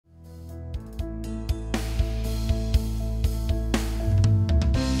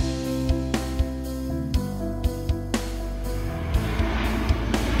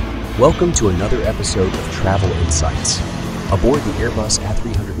Welcome to another episode of Travel Insights, aboard the Airbus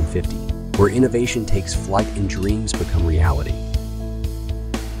A350, where innovation takes flight and dreams become reality.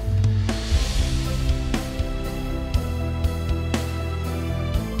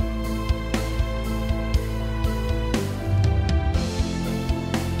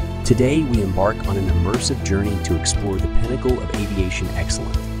 Today, we embark on an immersive journey to explore the pinnacle of aviation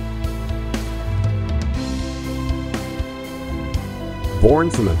excellence.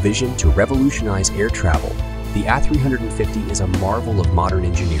 Born from a vision to revolutionize air travel, the A350 is a marvel of modern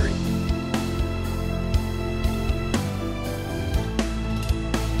engineering.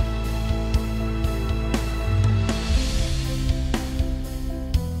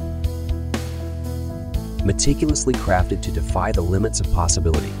 Meticulously crafted to defy the limits of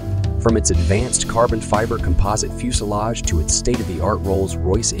possibility. From its advanced carbon fiber composite fuselage to its state-of-the-art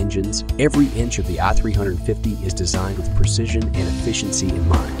Rolls-Royce engines, every inch of the A350 is designed with precision and efficiency in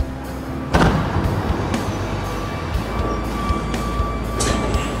mind.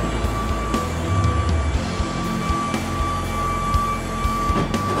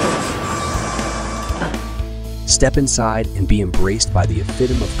 Step inside and be embraced by the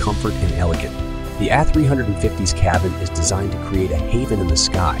epitome of comfort and elegance. The A350's cabin is designed to create a haven in the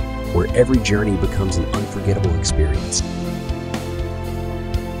sky, where every journey becomes an unforgettable experience.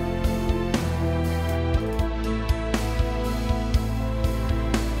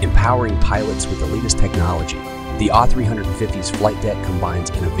 Empowering pilots with the latest technology, the A350's flight deck combines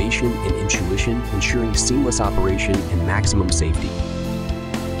innovation and intuition, ensuring seamless operation and maximum safety.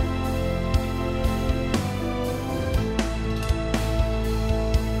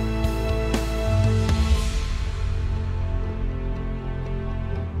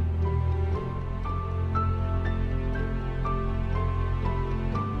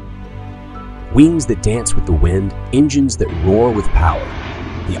 Wings that dance with the wind, engines that roar with power.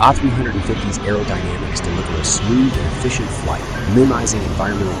 The A350's aerodynamics deliver a smooth and efficient flight, minimizing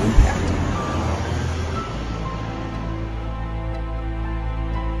environmental impact.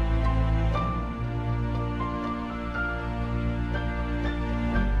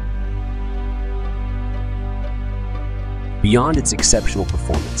 Beyond its exceptional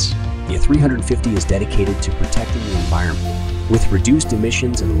performance, the A350 is dedicated to protecting the environment. With reduced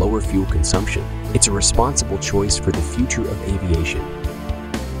emissions and lower fuel consumption, it's a responsible choice for the future of aviation.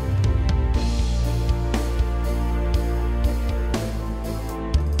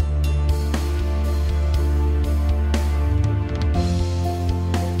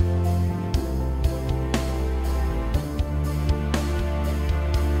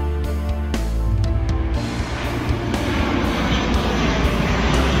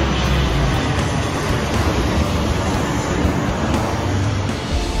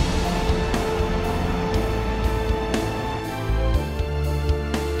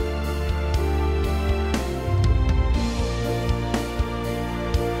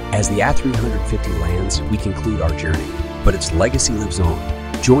 As the A350 lands, we conclude our journey, but its legacy lives on.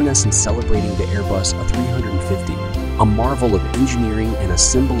 Join us in celebrating the Airbus A350, a marvel of engineering and a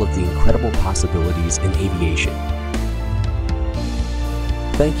symbol of the incredible possibilities in aviation.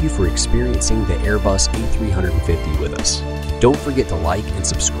 Thank you for experiencing the Airbus A350 with us. Don't forget to like and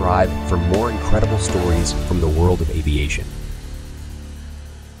subscribe for more incredible stories from the world of aviation.